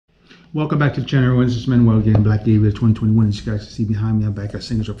Welcome back to the channel, everyone. This is Manuel again, Black David 2021. As you guys can see behind me, I'm back at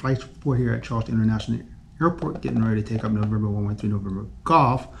Signature Flight Report here at Charleston International Airport, getting ready to take up November 113 November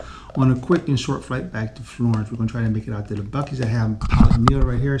Golf on a quick and short flight back to Florence. We're going to try to make it out to the Buckies. I have pilot Neil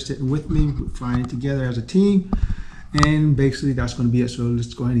right here sitting with me. We're flying together as a team. And basically, that's going to be it. So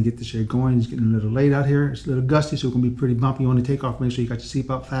let's go ahead and get this shit going. It's getting a little late out here. It's a little gusty, so it's going to be pretty bumpy on the takeoff. Make sure you got your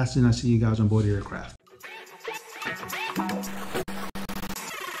seatbelt fastened. I see you guys on board the aircraft.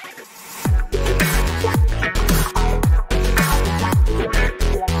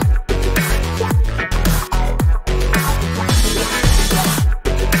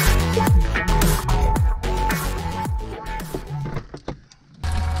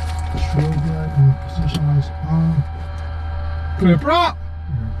 Clear prop!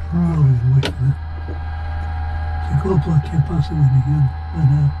 Pro is wicked. The GoPro can't possibly be good, but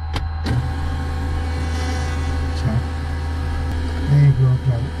Check. There you go,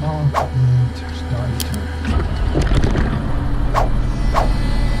 drop it off, and start your turn.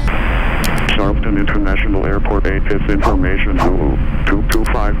 Charleston International Airport 8th information Zulu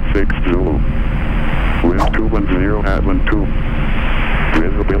 2256 Zulu. Wind 210 at wind 2.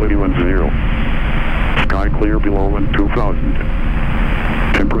 Visibility 10. Sky clear below wind 2000.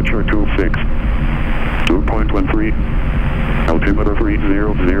 Temperature 26. 2.13. Altimeter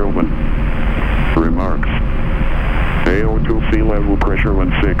 3001. Remarks. AO2 sea level pressure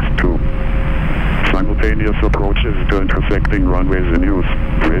 162. Simultaneous approaches to intersecting runways in use.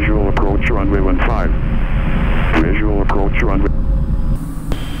 Visual approach runway 15. Visual approach runway.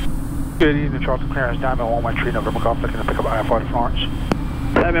 Good evening, Charleston clearance, Diamond 113 November Golf, looking to pick up I-40 Florence.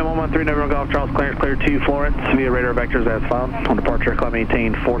 Diamond 113 November Golf, Charles clearance, clear to Florence via radar vectors as found. On departure, climb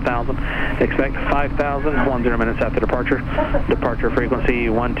maintain 4,000. Expect 5,000, 10 minutes after departure. Departure frequency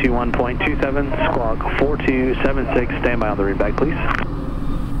 121.27, squawk 4276. Stand by on the readback, please.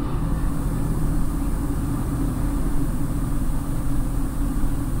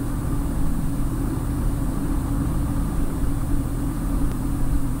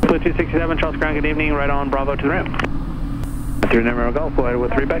 Blue 267, Charles ground, good evening, right on Bravo to the ramp. 3 November Golf, go ahead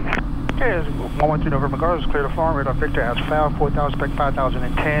with readback. Okay, 113 November Golf is clear to Florence, radar Victor has found 4,000, expect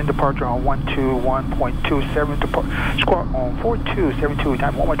 5,010, departure on 121.27, squawk on 4272,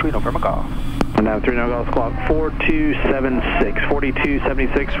 time 113 November Golf. And now 3 November Golf, squawk 4276,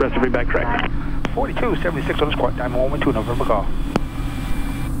 4276, rest of readback track. 4276 on the squawk, time 112 November Golf.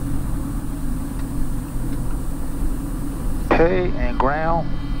 Okay, and ground.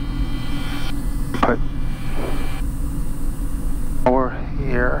 Put over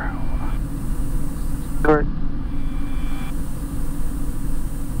here. Good.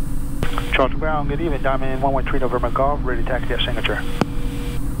 Charleston ground, good evening. Diamond 113 November Golf, ready to taxi at signature.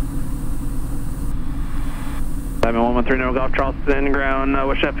 Diamond 113 November Golf, Charleston ground,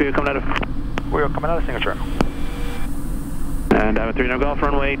 what chef are you coming out of? We are coming out of signature. And Diamond 3 November Golf,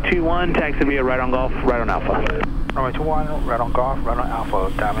 runway 21, taxi via right on Golf, right on Alpha. Runway 21, right on Golf, right on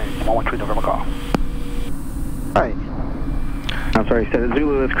Alpha, Diamond 113 November Golf. Right. I'm sorry, you said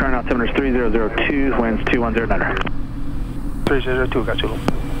Zulu is current altimeter 3002, winds 2109. 3002, got Zulu.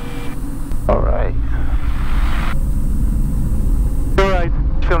 Alright. Alright,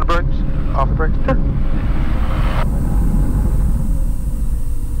 feel the brakes? Off the brakes?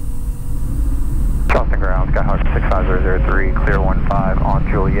 Charleston ground, Skyhawk 65003, clear 15 on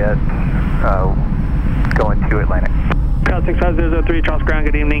Juliet, going to Atlantic. Skyhawk 65003, Charles ground,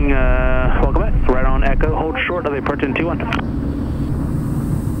 good evening, welcome back. Right on Echo, hold short of the approaching 21.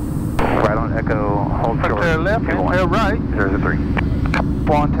 Right on Echo, hold short. Clear left, clear right. 003.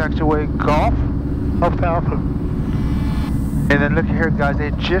 One taxiway Golf. Up Alpha. And then look here, guys,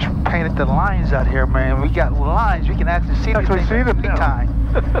 they just painted the lines out here, man. We got lines, we can actually see them now. Time.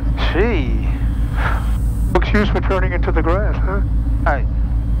 Gee. excuse for turning into the grass, huh? Alright.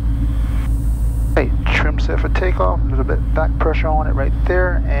 Hey, trim set for takeoff, a little bit back pressure on it right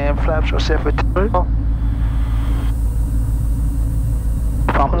there, and flaps are set for takeoff.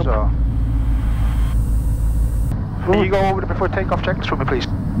 Thumbs off. Can you go over the before takeoff checklists for me, please?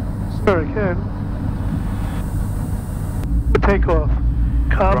 Sure, I can. For takeoff.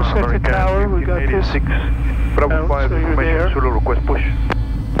 Com set to tower, we got this. Bravo 5, information, Zulu request push.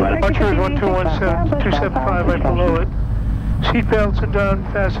 Departure is 121.275 right below it. Seat belts are done,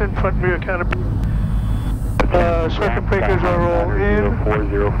 fasten, front and rear canopy. Circuit breakers are all in.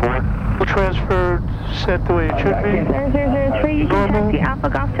 0404. Transferred, set the way it should be. 003, you can taxi Alpha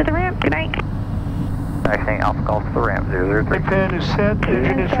Golf to the ramp. Good night. Taxiing Alpha Golf to the ramp, 003. Pan is set,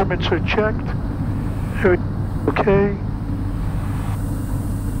 engine instruments are checked. Okay.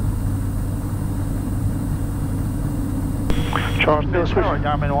 Charleston Tower,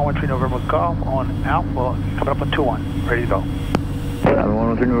 Diamond 113 November Golf on Alpha, coming up on 21. Ready to go. Diamond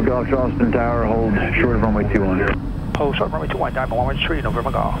 113 November Golf, Charleston Tower, hold short of runway 21. Hold short of runway 21, Diamond 113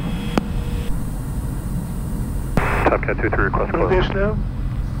 November Golf. Top Cat 23, request close. This now?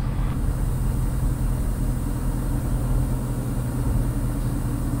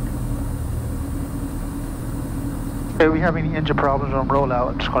 If we have any engine problems on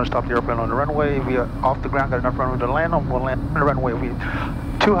rollout, I'm just going to stop the airplane on the runway. If we are off the ground, got enough runway to land on, we'll land on the runway. If we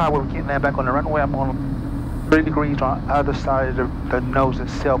too high where we can't land back on the runway, I'm going 30 degrees on either side of the nose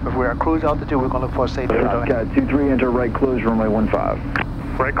itself. If we're at cruise altitude, we're going to look for a safe area. Top Cat 23, enter right close, runway 15.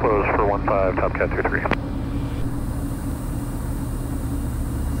 Right close for 15, Top Cat 23.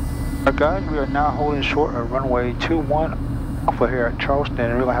 Guys, we are now holding short of runway 21 Alpha here at Charleston.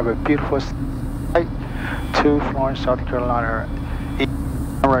 We're going to have a beautiful flight to Florence, South Carolina.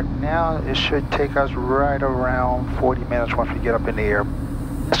 Right now, it should take us right around 40 minutes once we get up in the air.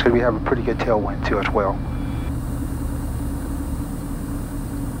 That's because we have a pretty good tailwind too as well.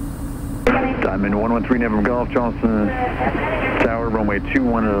 Diamond 113 November Golf, Charleston Tower, runway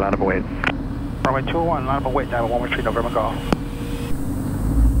 21, and line up and wait. Runway 21, line up and wait, Diamond 113 November Golf.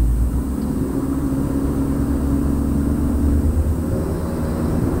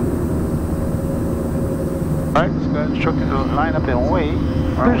 Alright, let's go ahead and line up and wait.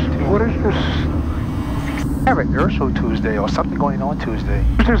 What is this? Have an air show Tuesday or something going on Tuesday.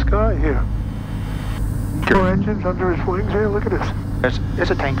 Who's this guy here? 4 engines under his wings here? Look at this.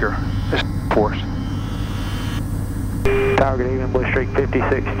 It's a tanker. It's force. Tower, good evening. Blue Streak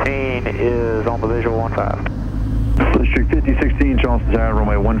 5016 is on the visual 15. Blue Streak 5016, Charleston Tower,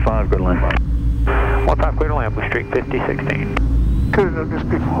 runway 15, good line. 15 clear to land, Blue Streak 5016. Could have done this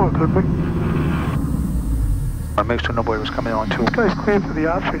before, couldn't we? I make sure nobody was coming on too. This guy's clear for the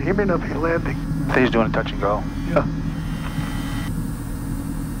option. He may not be landing. He's doing a touch and go. Yeah.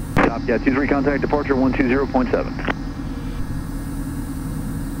 Top Cat 23, contact departure 120.7.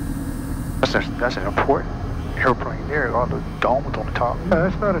 That's an important airplane there. All the domes on the top. Yeah,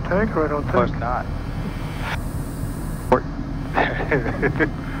 that's not a tanker, I don't think. No, it's not.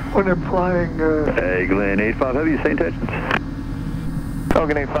 When they're flying, Hey, Glenn, 85 Heavy, same intentions.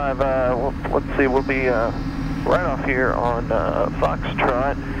 Falcon 85, let's see, we'll be right off here on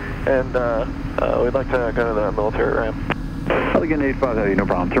Foxtrot, and we'd like to go to the military ramp. Again, 85 Heavy, no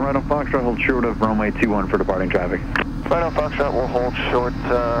problem. Turn right on Foxtrot, hold short of runway 21 for departing traffic. Right on Foxtrot, we'll hold short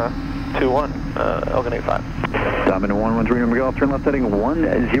 21, Elgin 85. Diamond 113 November Golf, turn left heading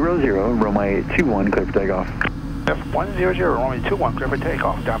 100, runway 21, clear for takeoff. F100, runway 21, clear for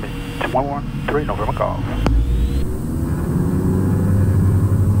takeoff. Diamond 113 November Golf.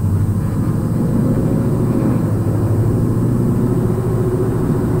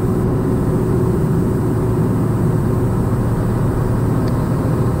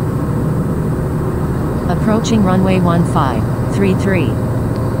 Approaching runway 1533.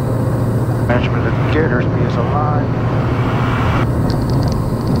 Management of the gators is alive.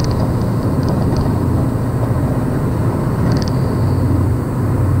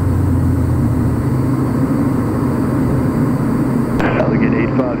 Elegant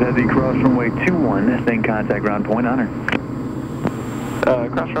 85 Heavy, cross runway 21, staying contact ground point honor.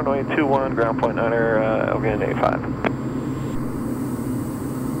 Cross runway 21, ground point honor, Elgin 85.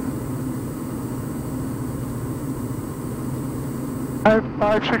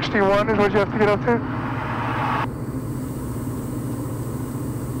 561 is what you have to get up there?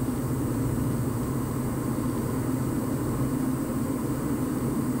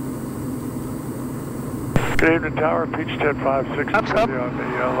 Good evening, Tower. Peachjet 560 on the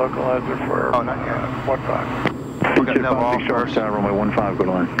localizer for 15. We got level off first. Tower, runway 15, go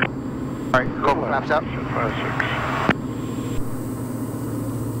to line. Alright, go flaps up.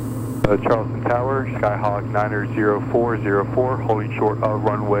 Charleston Tower, Skyhawk 90404, holding short of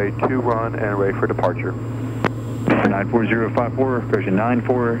runway 21 and ready for departure. 94054, correction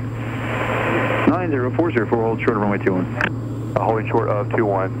 90404, hold short of runway 21. Holding short of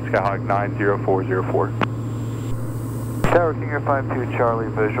 21, Skyhawk 90404. Tower, King Air 52 Charlie,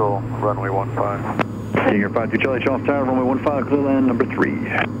 visual, runway 15. King Air 52 Charlie, Charleston Tower, runway 15, clear land number 3.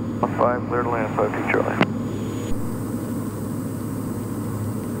 15, clear to land, 52 Charlie.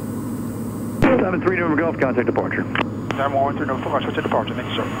 Diamond 3 November Golf, contact departure. Diamond 113 November Golf, switch to departure, thank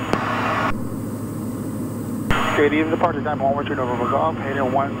you, sir. Okay, the departure, Diamond 113 November Golf,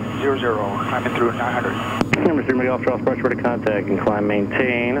 heading 100, climbing through 900. Number 3 Golf, Charles, departure to contact and climb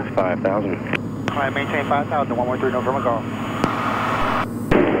maintain 5,000. Climb maintain 5,000, 113 November Golf.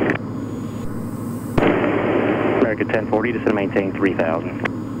 America 1040, descend to maintain 3,000.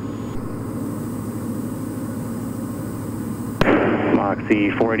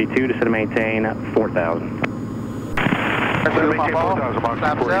 Moxie 482, descend and maintain 4,000. Descend and maintain 4,000, Moxie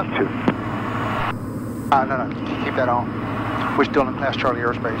 482. No, keep that on. We're still in Class Charlie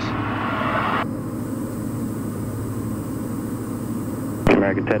airspace.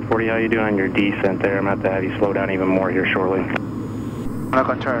 American 1040, how you doing on your descent there? I'm about to have you slow down even more here shortly. I'm not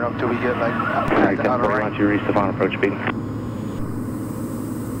going to turn it up until we get like American 1040, once you reach the final approach speed.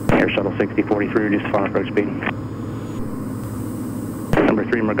 Air Shuttle 6043, reduce the final approach speed. Number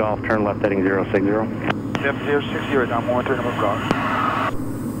 3, McGolf, turn left heading 060. Yep, 060, now I'm going to number McGolf.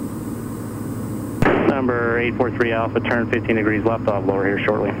 Number 843 Alpha, turn 15 degrees left off, lower here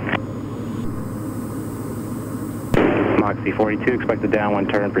shortly. Moxie 42, expect a downwind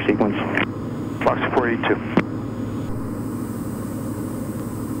turn for sequence. Moxie 482.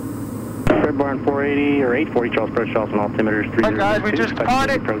 Red Barn 480 or 840, Charles approach Charleston altimeters 30. Alright guys, we just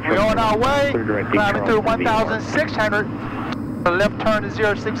departed. We're on our way. Climbing through 1,600. The left turn is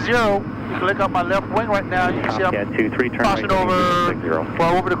 060. You can look up my left wing right now. You can see I'm 23, turn crossing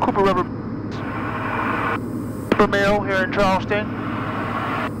right over the Cooper River Mill here in Charleston.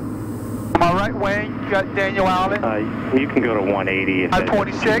 On my right wing, you got Daniel Allen. You can go to 180 if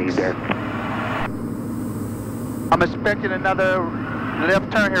I-26. There. I'm expecting another left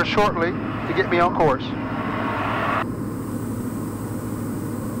turn here shortly to get me on course.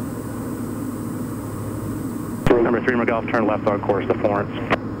 Number 3 McGolf, turn left on course to Florence.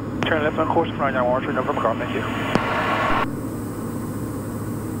 Turn left on course to Florence, 913 November McGolf, thank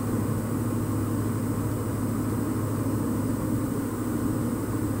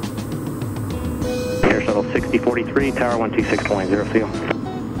you. Air Shuttle 6043, Tower 126.0, see you.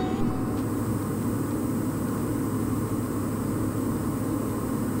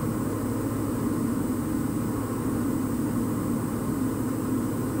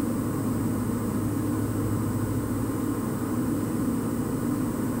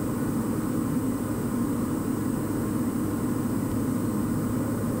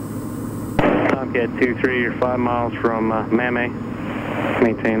 Tomcat 23, you're 5 miles from Mame.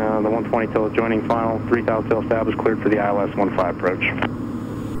 Maintain the 120 till adjoining final. 3,000 till established, cleared for the ILS 15 approach.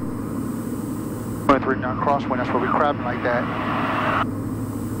 23 now crosswind, that's where we're crabbing like that.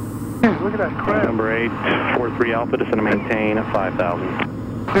 Look at that crab. Number 8, 43 Alpha, descend and maintain at 5,000.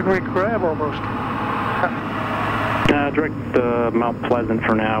 Big green crab almost. Direct Mount Pleasant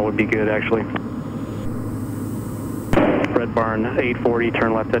for now would be good actually. Red Barn 840,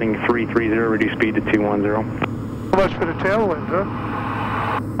 turn left heading 330, reduce speed to 210. How much for the tailwind, huh?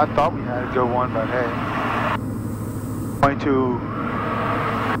 I thought we had a good one, but hey. Going to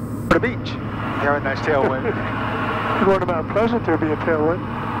the beach. You have a nice tailwind. You're going to Mount Pleasant, there'll be a tailwind.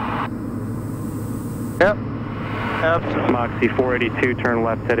 Yep. Absolutely. Moxie 482, turn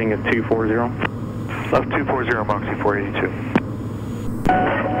left heading at 240. Left 240, Moxie 482.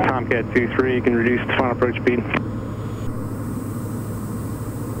 Tomcat 23, you can reduce the final approach speed.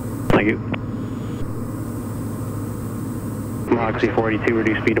 Thank you. Moxie 482,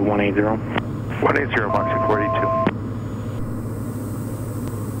 reduce speed to 180. 180, Moxie 482.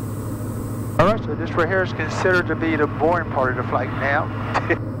 Alright, so this right here is considered to be the boring part of the flight now.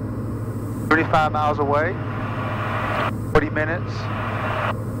 35 miles away. 40 minutes.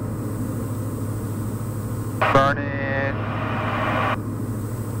 Burning.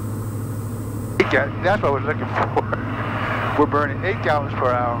 That's what I was looking for. We're burning 8 gallons per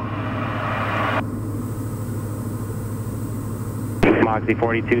hour. Moxie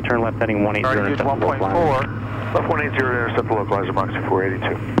 42, turn left heading 180. 1.4. Left 180, intercept the localizer, Moxie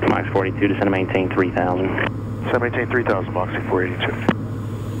 482. Moxie 42, descend and maintain 3,000. Descend and maintain 3,000, Moxie 482.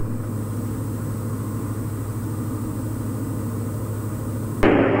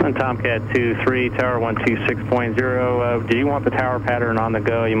 And Tomcat 23, Tower 126.0. Do you want the tower pattern on the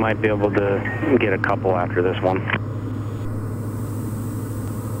go? You might be able to get a couple after this one.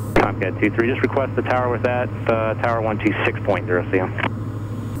 Tomcat 23, just request the tower with that, Tower 126.0, see you.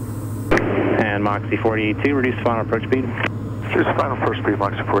 And Moxie 482, reduce the final approach speed. Reduce the final approach speed,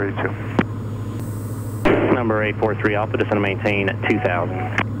 Moxie 482. Number 843 Alpha, descend and maintain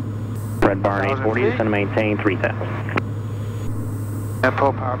 2,000. Red Barn 840, descend and maintain 3,000. And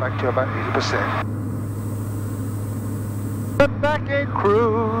pull power back to about 80%. Put back in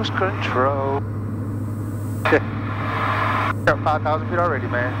cruise control. We're at 5,000 feet already,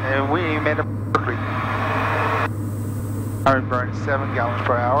 man, and we ain't made it quickly. I'm burning 7 gallons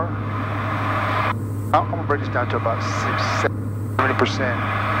per hour. I'm gonna bring this down to about 70%.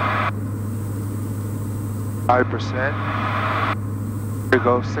 5%. Here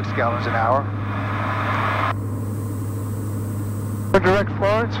goes 6 gallons an hour. We're direct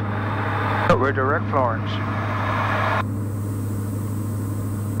Florence? No, we're direct Florence.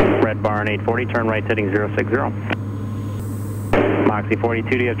 Red Barn 840, turn right heading 060. Moxie 42,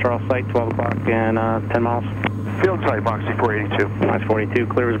 do you have Charles site, 12 o'clock and 10 miles? Field site, Moxie 482. Moxie 42,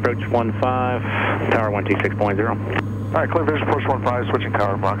 clear approach 15, tower 126.0. Alright, clear vision approach 15, switching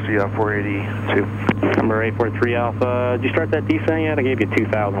tower, Moxie 482. Number 843 Alpha, did you start that descent yet? I gave you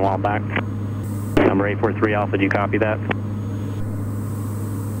 2,000 a while back. Number 843 Alpha, do you copy that?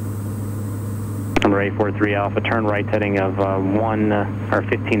 Number 843 Alpha, turn right heading of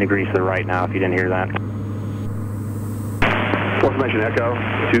 15 degrees to the right now if you didn't hear that. Formation Echo,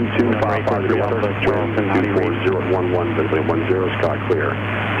 2255 Charleston, 24011, Bentley 10, sky clear.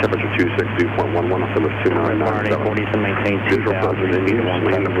 Temperature 262.11, altimeter 299. 40 to maintain 2,000 feet,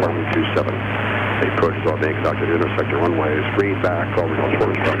 127. Approach is all being conducted at intersection runways. Read back, over to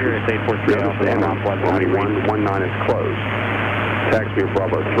short instructions. 843 Alpha, 119 is closed. Taxi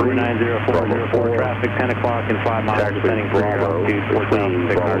Bravo 3. 3904, traffic 10 o'clock and 5 miles, descending Bravo 2,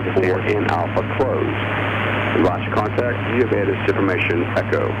 4,600 and Alpha closed. Launch contact, you have added information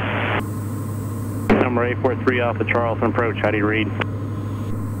Echo. Number 843 Alpha, Charleston approach, how do you read?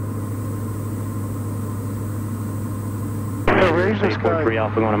 843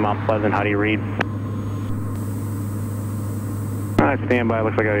 Alpha going to Mount Pleasant, how do you read? Alright, stand by,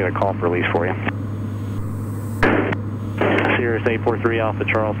 looks like I got a call for release for you. Sirius 843 Alpha,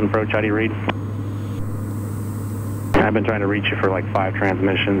 Charleston approach, how do you read? I've been trying to reach you for like 5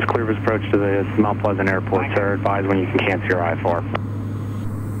 transmissions. Clear approach to the Mount Pleasant Airport, sir. Advise when you can't see your I-4.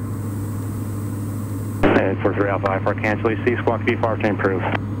 843 Alpha, I-4 cancel. EC, squawk V-FAR to improve.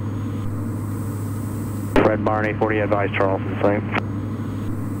 Red Barn 840, advise Charleston site.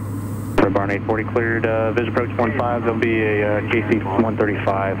 Red Barn 840 cleared, vision approach 15. There'll be a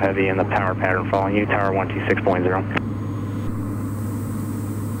KC-135 heavy in the power pattern following you, tower 126.0.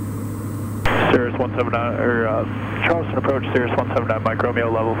 Sirius 179, or Charleston approach, Sirius 179, Mike Romeo,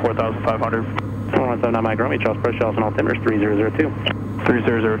 level 4,500. 179 Mike Romeo, Charles approach, Charleston altimeter 3002.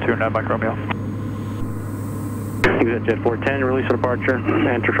 3002, 9 Mike Romeo. Exit Jet 410, release for departure.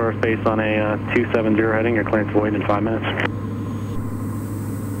 Enter shore space on a 270 heading, your clearance void in 5 minutes.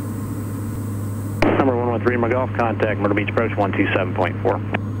 Number 113 Golf, contact Myrtle Beach approach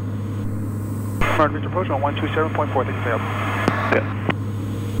 127.4. Myrtle Beach approach on 127.4, thank you for help. Good.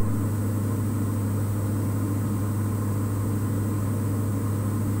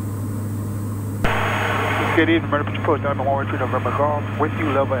 Good evening, Myrtle Beach approach, number 113 November Golf, with you,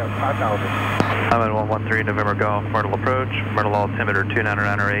 level at 5,000. I'm at 113 November Golf, Myrtle approach, Myrtle altimeter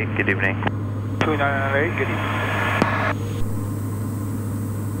 29908, good evening. 29908, good evening.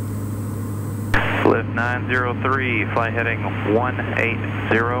 Lift 903, flight heading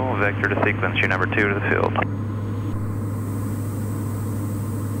 180, vector to sequence, your number 2 to the field.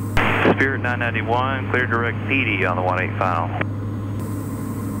 Spirit 991, clear direct PD on the 18 final.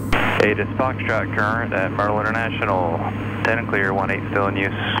 ATIS Foxtrot current at Myrtle International, 10 and clear, 18 still in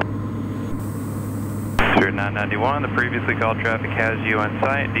use. Spirit 991, the previously called traffic has you in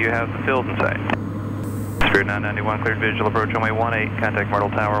sight. Do you have the field in sight? Spirit 991, cleared visual approach runway 18, contact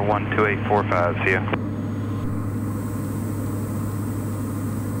Myrtle Tower 12845, see ya.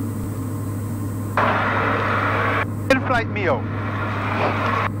 In-flight MEO.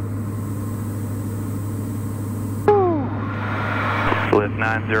 Lift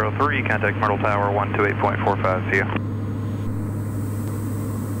 903, contact Myrtle Tower 128.45, see ya.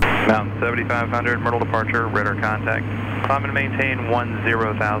 Mountain 7500, Myrtle departure, radar contact. Climb and maintain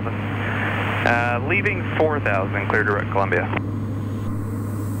 10,000. Leaving 4,000, clear direct Columbia.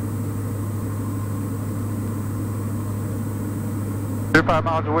 You're 5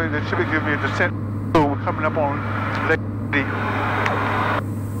 miles away, they should be giving me a descent. So we're coming up on Lake D.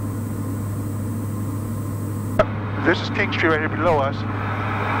 This is King Street right here below us.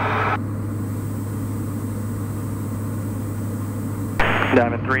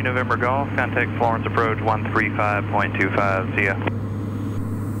 Diamond 3 November Golf, contact Florence approach 135.25, see ya.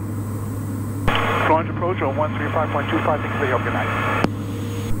 Florence approach on 135.25, thank you for your help, good night.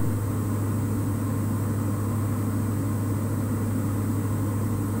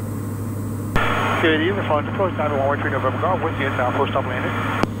 Good evening, Florence approach, Diamond 113 November Golf, with you, now post stop landing.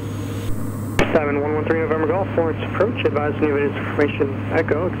 Diamond 113 November Golf, Florence approach, advise new information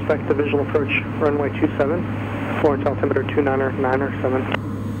Echo, expect the visual approach runway 27, Florence altimeter 29907.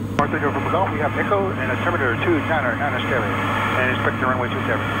 113 November Golf, we have Echo and altimeter 299 stereo, and expect the runway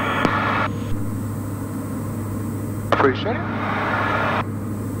 27. Appreciate it.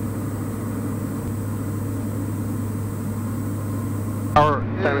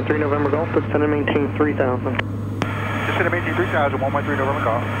 Diamond 3 November Golf, descend and maintain 3,000. Descend and maintain 3,000, 113 November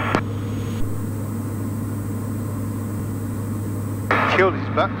Golf. Kill these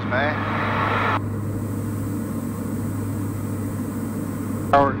buttons, man.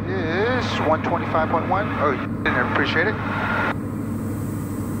 Power is 125.1. Oh, you didn't appreciate it.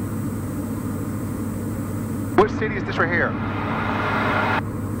 What city is this right here?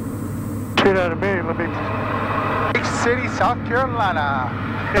 Straight out of me, let me... Big City, South Carolina.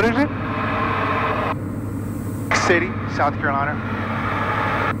 What is it? Big City, South Carolina.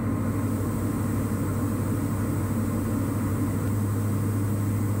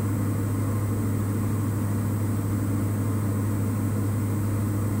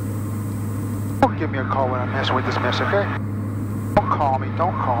 Don't give me a call when I'm messing with this mess, okay? Don't call me,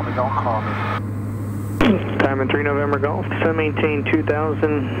 don't call me, don't call me. Diamond 3 November Golf, descend maintain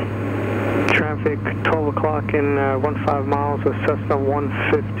 2000, traffic 12 o'clock in 15 miles of Cessna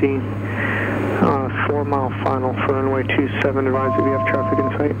 150, 4-mile final for runway 27, advise if you have traffic in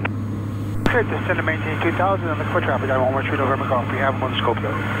sight. Okay, descend and maintain 2000 and look for traffic, Diamond 113 November Golf, we have them on the scope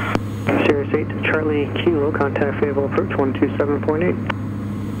though. Sirius 8 to Charlie Kilo, contact Fayetteville approach 127.8.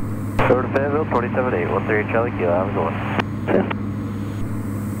 Over to Fayetteville, 27.8, 13 Charlie Kilo, how's it going? Yeah.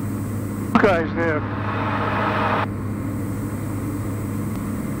 Guys there.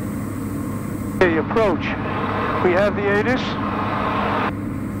 Okay, approach. We have the ATIS.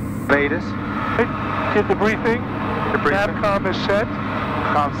 ATIS. Get the briefing. The briefing. NAVCOM is set.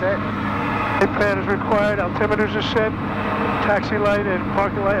 Com set. Hit plan is required. Altimeters are set. Taxi light and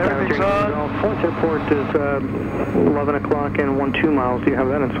parking light, everything's on. Florence Airport is 11 o'clock and 12 miles. Do you have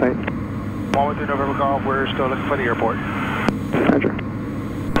that in sight? 113 November Golf, we're still looking for the airport. Roger.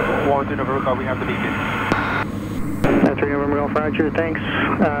 113 November Golf, we have the beacon. 3 November Golf, Roger, thanks.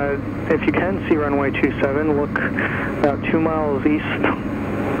 If you can see runway 27, look about 2 miles east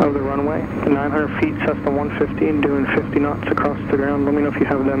of the runway. 900 feet, Cessna 150, doing 50 knots across the ground. Let me know if you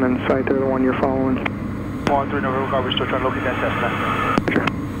have them in sight. They're the one you're following. 113 November Golf, we're still trying to locate that Cessna. Sure.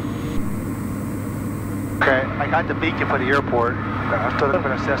 Okay, I got the beacon for the airport. I'm still looking for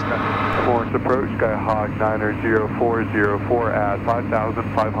the Cessna. Florence approach, Skyhawk 90404 at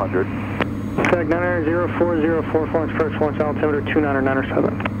 5,500. Tag 90404, Florence approach, Florence altimeter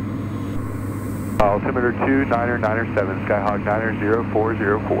 2997. Altimeter 2997, Skyhawk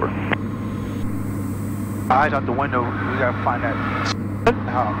 90404. Eyes out the window, we gotta find that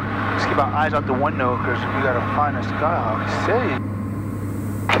Skyhawk. Let's keep our eyes out the window because we gotta find that Skyhawk City.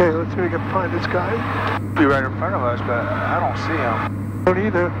 Okay, let's see if we can find this guy. Be right in front of us, but I don't see him. Don't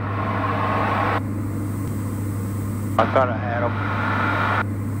either. I thought I had him.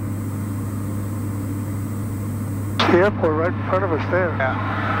 It's the airport right in front of us there. Yeah.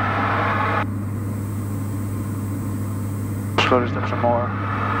 Let's go this up some more.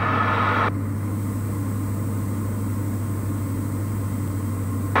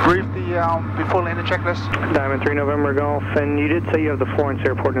 Brief the before landing checklist. Diamond 3 November Golf, and you did say you have the Florence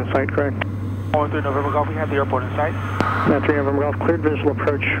Airport in sight, correct? 113 November Golf, we have the airport in sight. 3 November Golf, cleared visual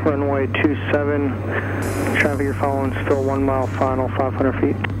approach, runway 27. Traffic you're following still 1 mile final, 500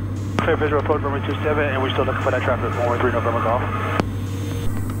 feet. Clear visual approach, runway 27, and we're still looking for that traffic. 113 November Golf.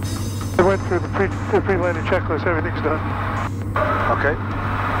 We went through the pre-landing checklist, everything's done. Okay.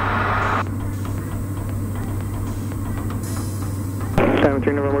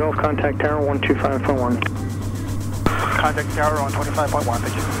 3 November Golf, contact tower 125.1. Contact tower on 25.1,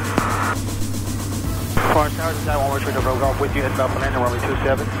 thank you. Florence Tower, this is 113 November Golf with you, heading up and landing runway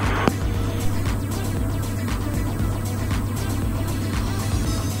 27.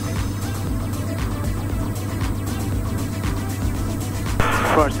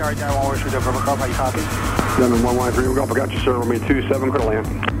 Florence Tower, 113 November Golf, how you copy? Diamond 113 Golf, I got you, sir. Runway 27, clear to land.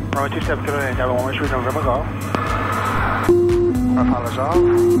 Runway 27, clear to land, Diamond 113 November Golf. Our pilots off.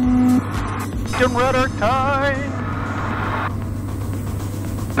 Get rudder time!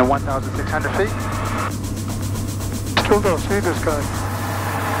 Now 1,600 feet. Still don't see this guy.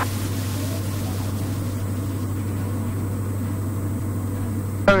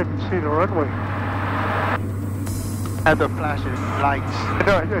 I don't even see the runway. At the flashing lights.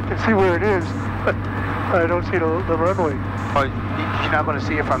 I can see where it is, but I don't see the runway. Oh, you're not going to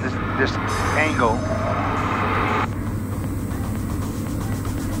see it from this angle.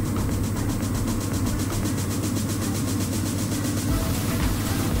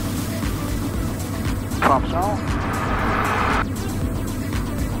 Pumps on.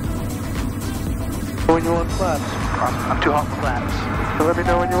 When you want flaps? I'm too hot for flaps. So let me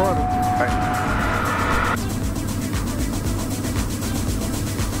know when you want them. Right.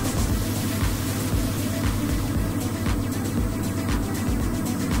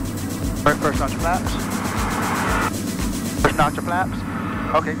 Right, first notch of flaps. First notch of flaps.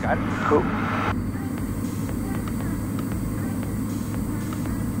 Okay, got it. Cool.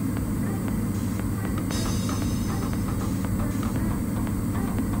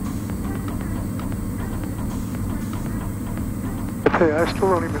 Hey, I still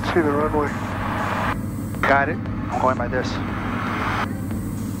don't even see the runway. Got it. I'm going by this.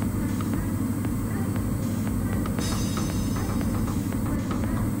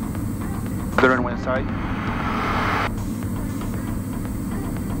 The runway inside.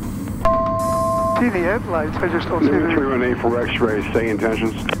 See the end lights, I just don't see the... 318 for X-ray, stay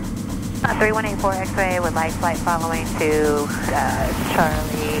intentions. 3184 X-ray with light flight following to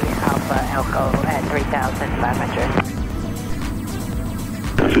Charlie Alpha Elko at 3,500.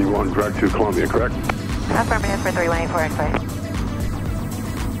 So you want direct to Columbia, correct? Affirmative for 3184 X-ray.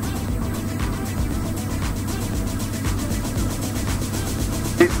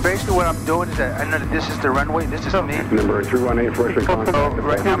 Basically what I'm doing is that I know that this is the runway, this is me. Number 318 for X-ray contact.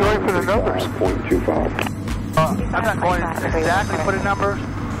 Right now, going for the numbers. 0.25. I'm not going exactly for the numbers.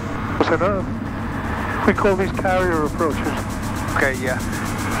 Close enough. We call these carrier approaches. Okay, yeah.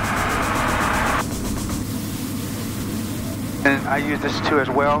 And I use this too as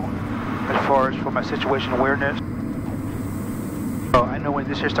well, as far as for my situation awareness. So I know when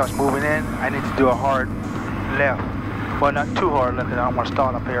this here starts moving in, I need to do a hard left. Well, not too hard left, because I don't want to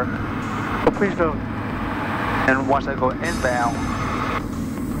stall up here. But please don't. And once I go inbound,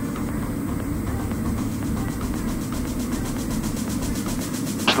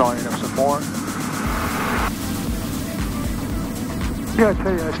 slowing it up some more. Yeah, I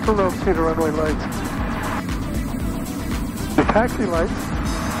tell you, I still don't see the runway lights. The taxi lights.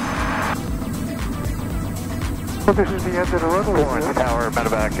 Well, this is the end of the runway. Florence Tower,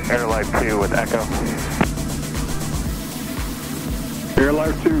 medevac, Airlife 2 with Echo.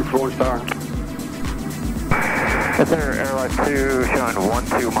 Airlife 2, Florence Tower. Yes, sir. Airlife 2 showing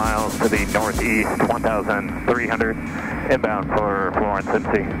 12 miles to the northeast, 1,300 inbound for Florence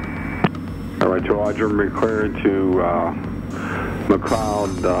SC. Airlife 2, Roger, cleared to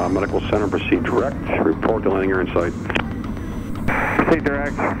McLeod Medical Center. Proceed direct. Report to landing gear in sight. Proceed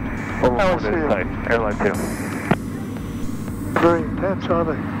direct. Overboard in sight. Airlife 2. Very intense, are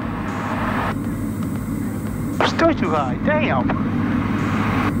they? Still too high, damn!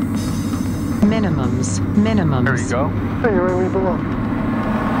 Minimums. There you go. Hey, you're right where you belong.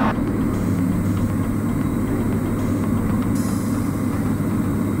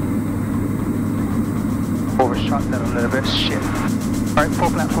 Overshot that a little bit. Shit. Alright, full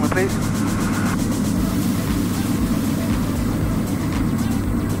flap for me, please.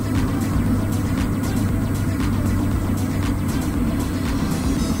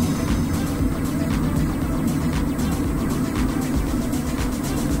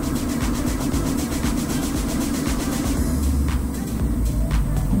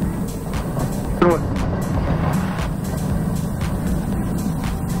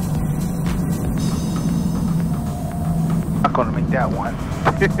 Not gonna make that one.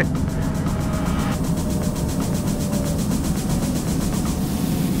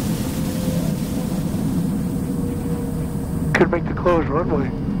 Could make the closed runway.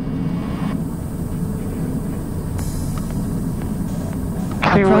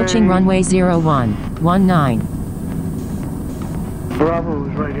 Approaching runway 01, 19. Bravo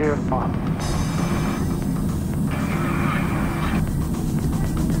is right here.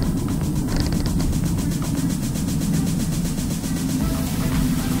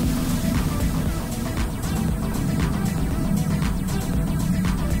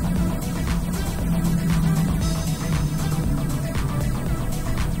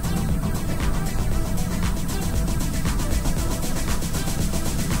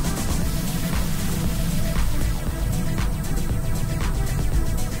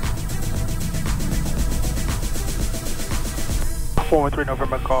 Three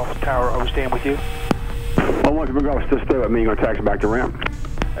November Golf Tower, are we staying with you? 113 November Golf, still stay with me. You're going to taxi back to ramp.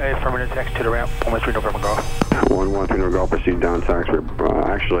 Affirmative, taxi to the ramp. 113 November Golf. 113 November Golf, proceed down taxi.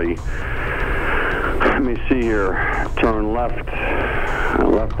 Actually, let me see here. Turn left.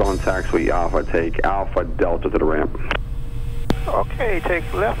 Left on taxiway Alpha. Take Alpha Delta to the ramp. Okay,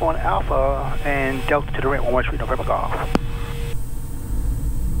 take left on Alpha and Delta to the ramp. 113 November Golf.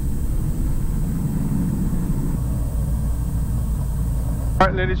 All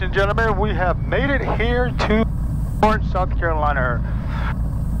right, ladies and gentlemen, we have made it here to Florence, South Carolina.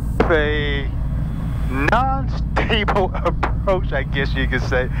 A non-stable approach, I guess you could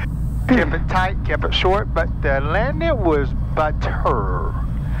say. Kept it tight, kept it short, but the landing was butter.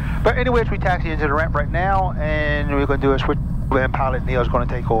 But anyways, we taxi into the ramp right now, and we're going to do a switch, and pilot Neil's going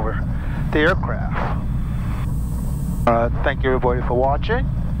to take over the aircraft. Thank you everybody for watching,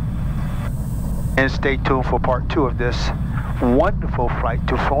 and stay tuned for part 2 of this wonderful flight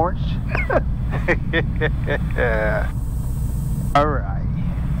to Florence. All right.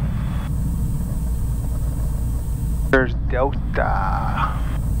 There's Delta.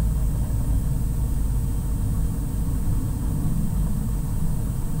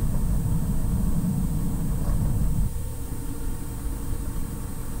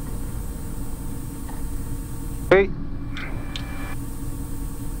 Wait.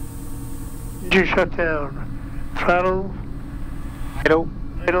 Engine shutdown. Throttle. Idle.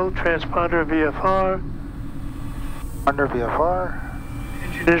 Idle. Transponder VFR. Under VFR.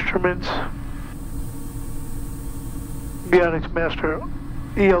 Engine instruments. Avionics master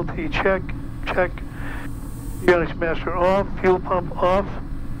ELT check. Check. Avionics master off. Fuel pump off.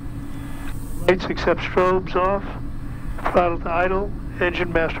 Lights except strobes off. Throttle to idle.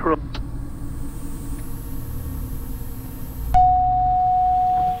 Engine master off.